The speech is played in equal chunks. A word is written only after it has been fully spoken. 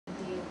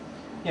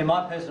Yeah,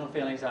 my personal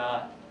feelings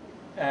are,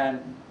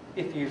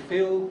 if you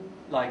feel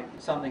like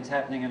something's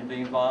happening and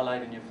being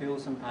violated and you feel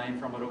some pain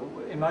from it,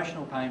 or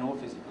emotional pain or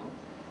physical,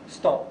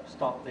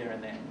 stop there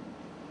and then.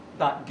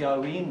 But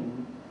go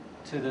in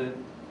to the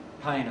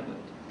pain of it.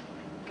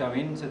 Go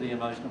into the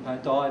emotional pain,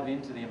 dive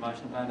into the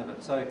emotional pain of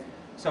it.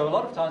 So a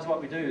lot of times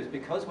what we do is,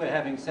 because we're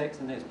having sex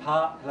and there's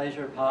part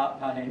pleasure,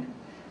 part pain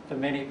for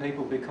many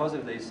people because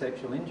of these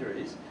sexual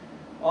injuries,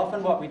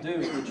 often what we do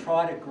is we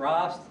try to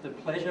grasp the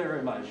pleasure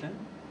emotion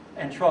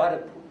and try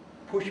to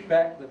push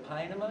back the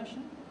pain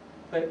emotion.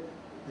 But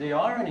the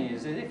irony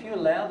is that if you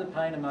allow the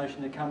pain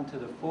emotion to come to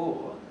the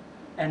fore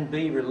and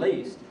be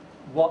released,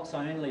 what's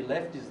only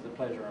left is the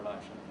pleasure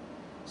emotion.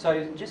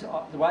 So just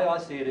the way I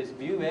see it is,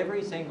 view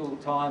every single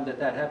time that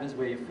happens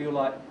where you feel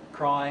like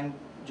crying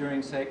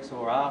during sex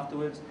or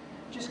afterwards,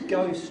 just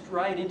go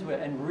straight into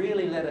it and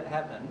really let it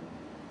happen,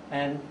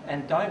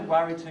 and don't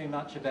worry too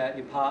much about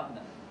your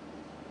partner.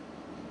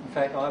 In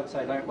fact, I would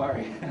say don't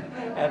worry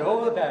at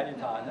all about your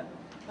partner,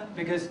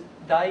 because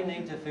they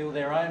need to feel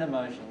their own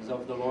emotions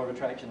of the law of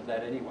attraction of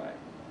that anyway.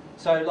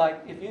 So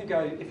like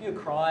if you're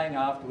crying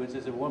afterwards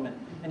as a woman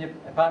and your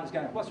partner's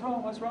going, what's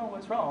wrong, what's wrong,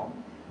 what's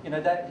wrong? You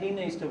know, that he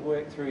needs to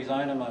work through his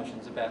own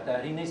emotions about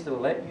that. He needs to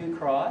let you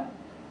cry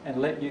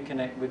and let you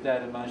connect with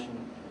that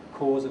emotion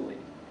causally.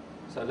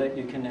 So let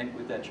you connect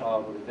with that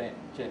childhood event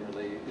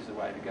generally is the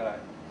way to go.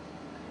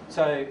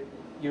 So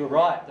you're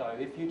right though,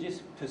 if you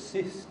just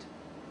persist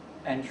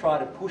and try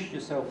to push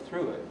yourself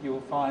through it,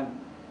 you'll find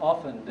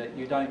often that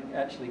you don't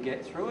actually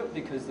get through it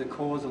because the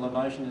causal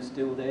emotion is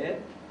still there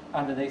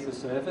underneath the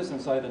surface,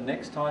 and so the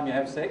next time you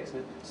have sex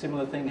a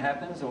similar thing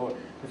happens, or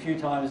a few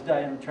times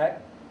down the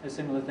track a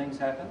similar things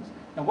happens.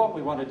 And what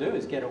we want to do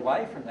is get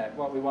away from that.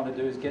 What we want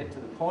to do is get to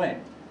the point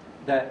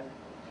that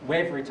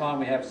every time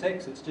we have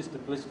sex it's just a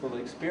blissful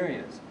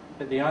experience.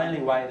 But the only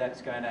way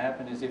that's going to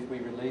happen is if we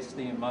release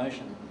the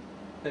emotion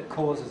that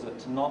causes it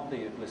to not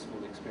be a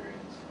blissful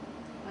experience.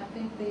 I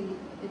think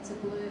it's a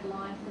blurred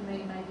line for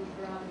me, maybe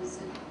for others,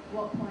 at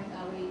what point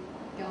are we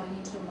going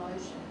into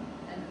emotion,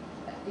 and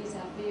is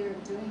our fear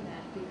of doing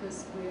that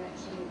because we're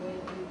actually aware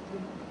that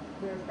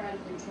we're afraid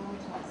of being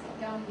traumatised.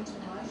 Going into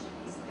emotion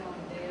is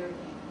going there,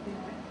 you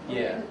know,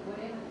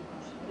 whatever the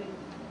emotion, whatever.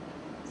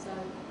 So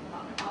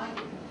I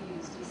get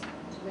confused as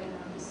to whether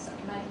I'm just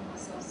making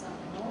myself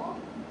suffer more, or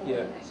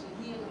I'm actually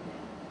healing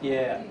that.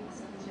 Giving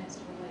myself a chance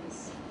to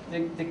release.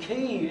 The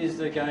key is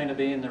they're going to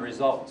be in the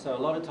result. So a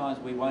lot of times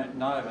we won't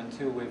know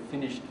until we've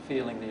finished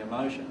feeling the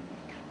emotion.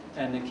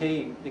 And the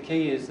key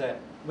is that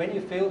when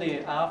you feel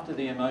after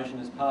the emotion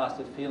has passed,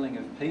 a feeling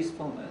of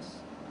peacefulness,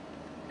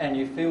 and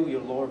you feel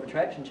your law of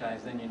attraction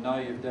change, then you know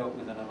you've dealt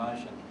with an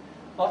emotion.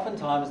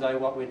 Oftentimes though,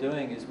 what we're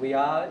doing is we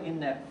are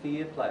in that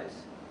fear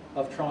place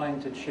of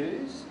trying to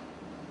choose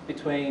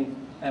between,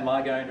 am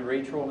I going to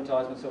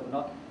re-traumatise myself or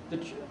not?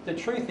 The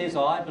truth is,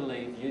 I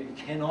believe you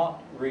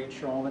cannot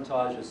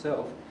re-traumatise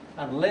yourself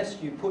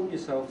unless you put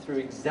yourself through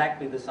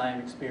exactly the same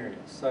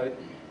experience. So,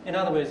 in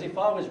other words, if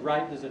I was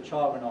raped as a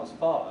child when I was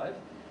 5,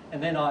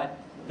 and then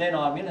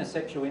I'm in a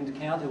sexual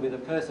encounter with a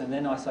person, and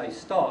then I say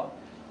stop,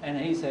 and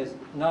he says,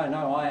 no,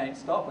 I ain't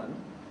stopping,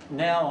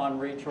 now I'm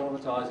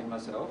re-traumatising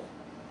myself.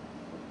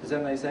 Does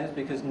that make sense?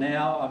 Because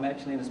now I'm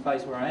actually in a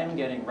space where I am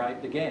getting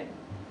raped again.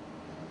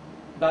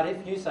 But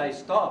if you say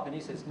stop, and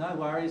he says no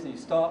worries, and he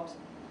stops,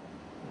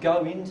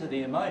 go into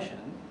the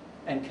emotion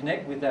and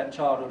connect with that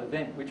childhood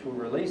event which will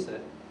release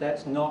it,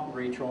 that's not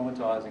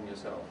re-traumatising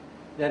yourself.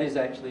 That is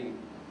actually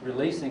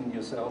releasing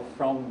yourself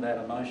from that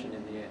emotion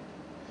in the end.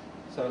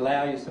 So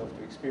allow yourself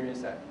to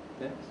experience that.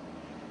 Yes?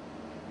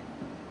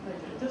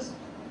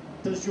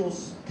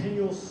 Can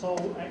your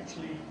soul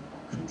actually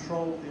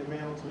control the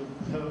amount of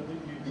hurt that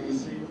you can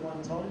receive at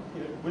one time?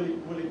 You know,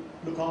 will it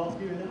look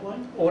after you in that way?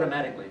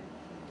 Automatically.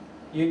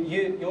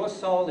 Your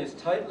soul is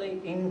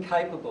totally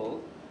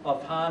incapable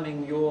of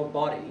harming your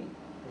body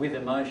with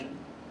emotion,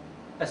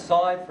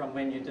 aside from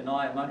when you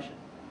deny emotion.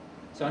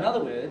 So in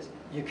other words,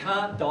 you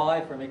can't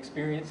die from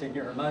experiencing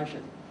your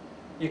emotion.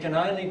 You can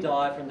only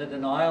die from the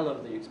denial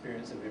of the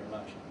experience of your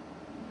emotion.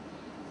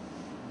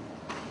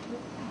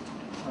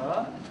 All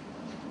right?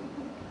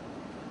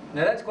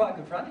 Now that's quite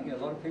confronting. A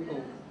lot of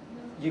people,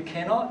 you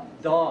cannot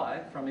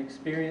die from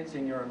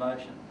experiencing your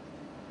emotion.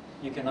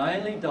 You can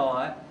only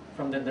die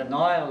from the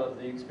denial of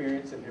the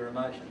experience of your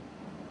emotion.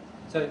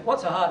 So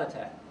what's a heart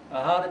attack?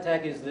 A heart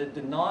attack is the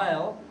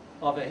denial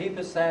of a heap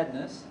of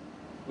sadness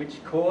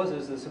which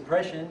causes the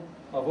suppression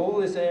of all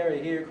this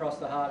area here across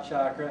the heart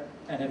chakra,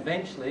 and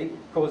eventually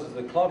causes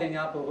the clogging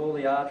up of all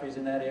the arteries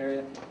in that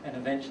area, and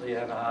eventually you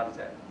have a heart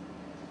attack.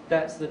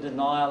 That's the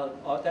denial,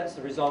 that's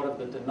the result of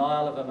the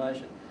denial of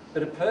emotion.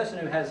 But a person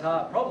who has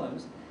heart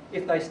problems,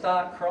 if they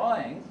start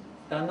crying,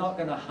 they're not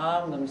going to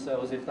harm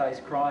themselves if they're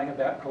crying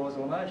about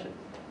causal emotion.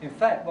 In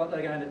fact, what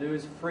they're going to do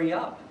is free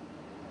up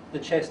the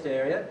chest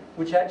area,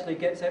 which actually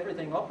gets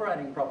everything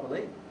operating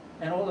properly,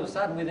 and all of a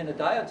sudden, within a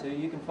day or two,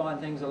 you can find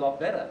things a lot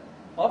better.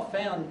 I've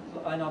found,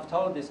 and I've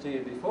told this to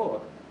you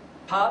before,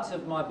 parts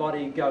of my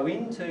body go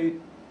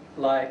into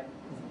like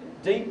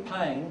deep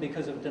pain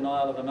because of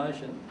denial of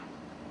emotion,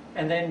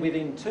 and then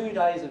within 2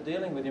 days of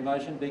dealing with the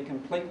emotion be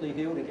completely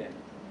healed again.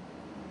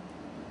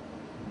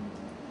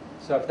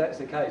 So if that's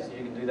the case,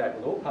 you can do that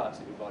with all parts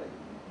of your body.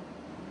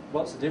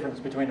 What's the difference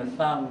between a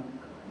thumb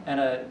and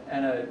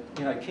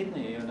a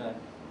kidney and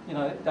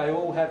they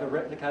all have a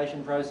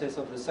replication process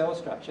of the cell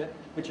structure,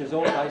 which is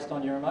all based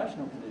on your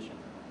emotional condition.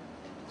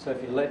 So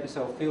if you let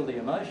yourself feel the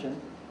emotion,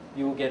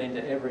 you will get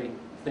into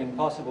everything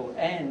possible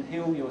and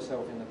heal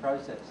yourself in the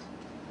process.